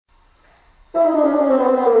Welcome.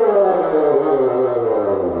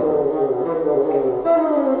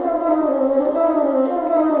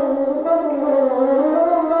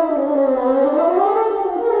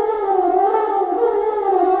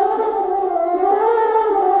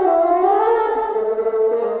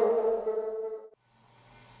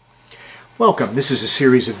 This is a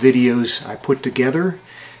series of videos I put together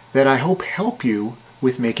that I hope help you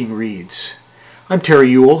with making reeds. I'm Terry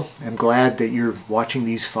Ewell. I'm glad that you're watching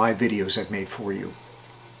these 5 videos I've made for you.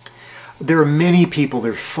 There are many people that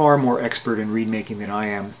are far more expert in reed making than I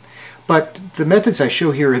am, but the methods I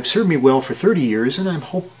show here have served me well for 30 years, and I'm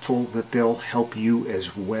hopeful that they'll help you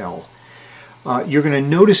as well. You're going to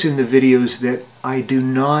notice in the videos that I do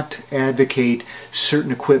not advocate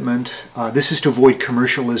certain equipment. This is to avoid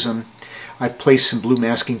commercialism. I've placed some blue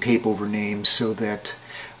masking tape over names so that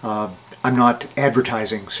I'm not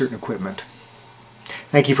advertising certain equipment.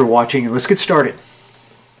 Thank you for watching, and let's get started.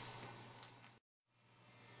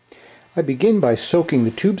 I begin by soaking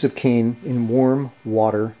the tubes of cane in warm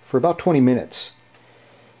water for about 20 minutes.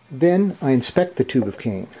 Then I inspect the tube of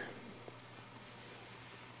cane.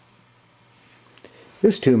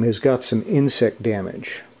 This tube has got some insect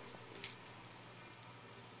damage.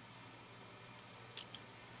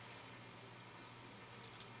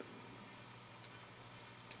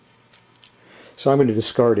 So I'm going to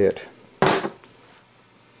discard it.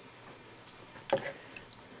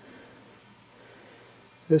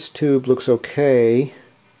 This tube looks okay,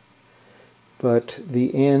 but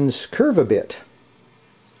the ends curve a bit.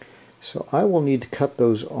 So I will need to cut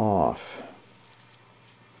those off.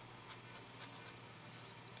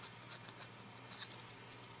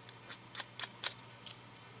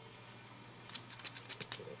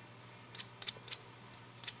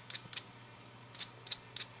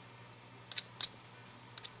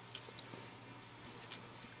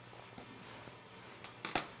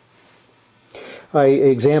 I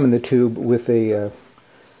examine the tube with a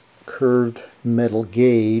curved metal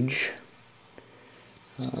gauge.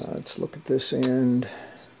 Let's look at this end.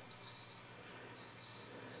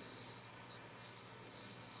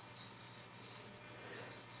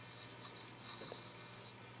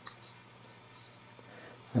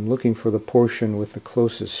 I'm looking for the portion with the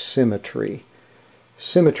closest symmetry.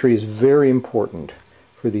 Symmetry is very important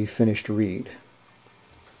for the finished reed.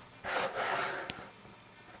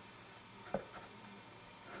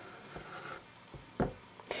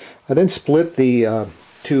 I then split the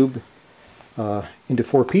tube into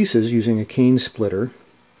 4 pieces using a cane splitter.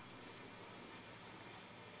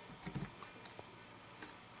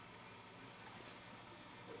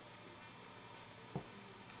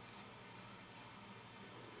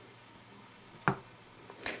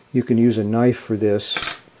 You can use a knife for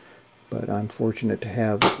this, but I'm fortunate to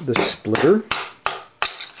have the splitter.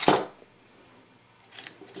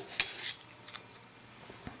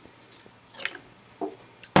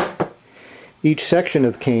 Each section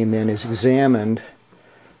of cane then is examined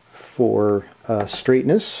for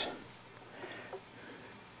straightness.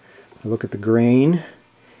 I look at the grain,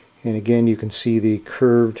 and again you can see the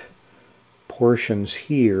curved portions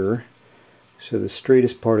here. So the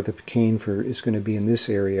straightest part of the cane is going to be in this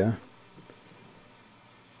area.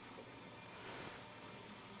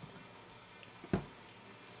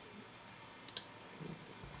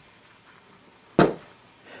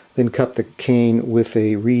 Then cut the cane with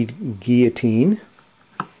a reed guillotine.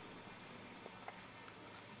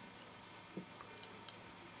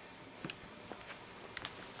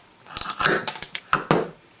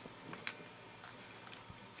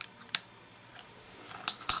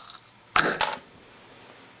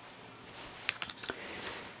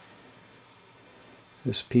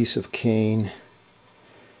 This piece of cane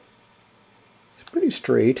is pretty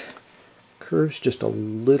straight, curves just a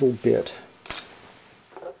little bit.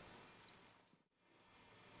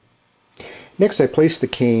 Next, I place the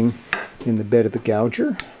cane in the bed of the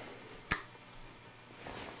gouger.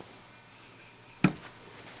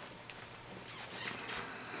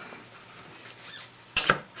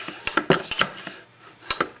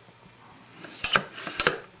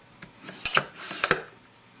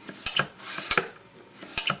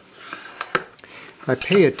 I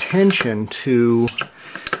pay attention to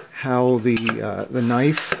how the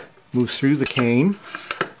knife moves through the cane.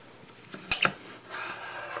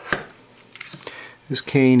 This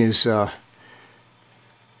cane is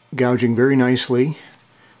gouging very nicely,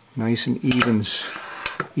 nice and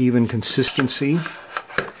even consistency.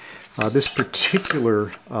 This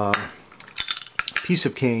particular piece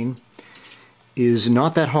of cane is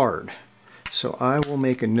not that hard, so I will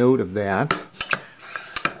make a note of that.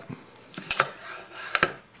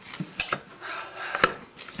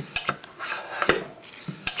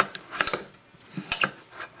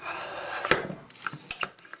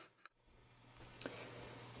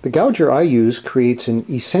 The gouger I use creates an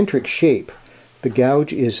eccentric shape. The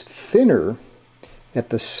gouge is thinner at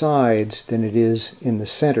the sides than it is in the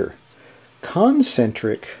center.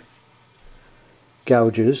 Concentric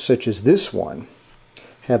gouges, such as this one,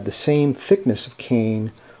 have the same thickness of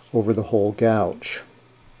cane over the whole gouge.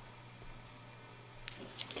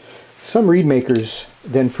 Some reed makers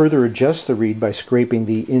then further adjust the reed by scraping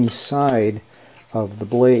the inside of the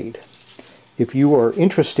blade. If you are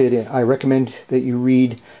interested, I recommend that you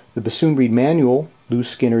read the Bassoon Reed Manual, Lou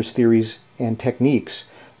Skinner's Theories and Techniques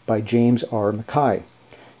by James R. Mackay.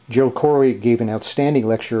 Gerald Corey gave an outstanding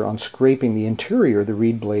lecture on scraping the interior of the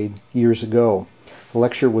reed blade years ago. The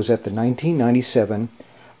lecture was at the 1997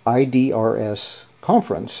 IDRS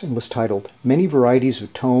conference and was titled Many Varieties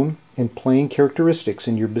of Tone and Playing Characteristics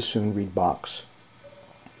in Your Bassoon Reed Box.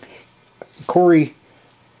 Corey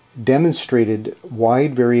demonstrated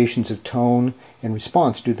wide variations of tone and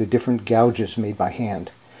response due to the different gouges made by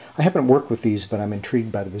hand. I haven't worked with these, but I'm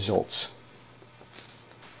intrigued by the results.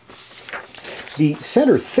 The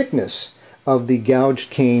center thickness of the gouged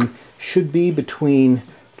cane should be between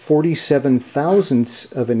 47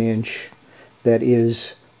 thousandths of an inch, that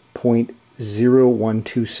is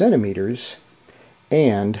 0.012 centimeters,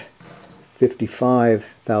 and 55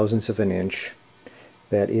 thousandths of an inch,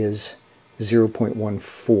 that is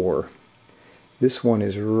 0.14. This one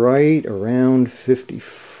is right around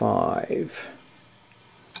 55.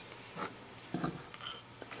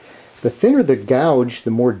 The thinner the gouge,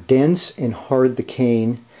 the more dense and hard the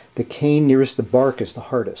cane. The cane nearest the bark is the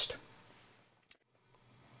hardest.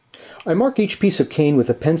 I mark each piece of cane with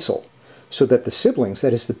a pencil so that the siblings,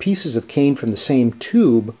 that is the pieces of cane from the same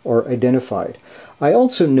tube, are identified. I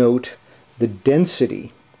also note the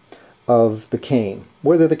density of the cane,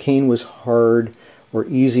 whether the cane was hard or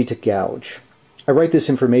easy to gouge. I write this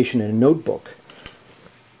information in a notebook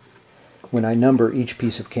when I number each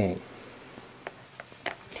piece of cane.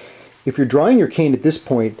 If you're drying your cane at this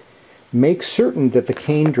point, make certain that the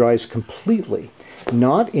cane dries completely,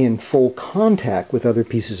 not in full contact with other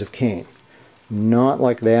pieces of cane. Not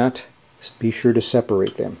like that. Be sure to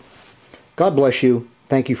separate them. God bless you.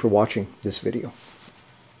 Thank you for watching this video.